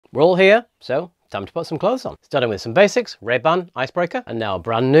We're all here, so time to put some clothes on. Starting with some basics, Rayban, Icebreaker, and now a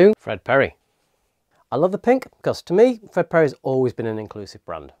brand new Fred Perry. I love the pink because to me, Fred Perry's always been an inclusive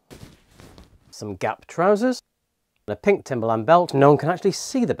brand. Some Gap trousers, and a pink Timberland belt. No one can actually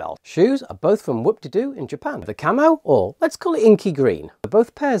see the belt. Shoes are both from OOTD in Japan. The camo, or let's call it inky green.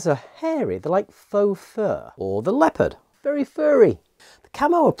 Both pairs are hairy, they're like faux fur. Or the leopard, very furry. The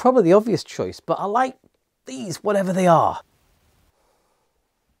camo are probably the obvious choice, but I like these, whatever they are.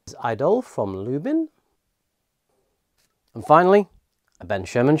 Idole from Lubin. And finally, a Ben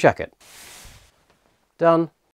Sherman jacket. Done.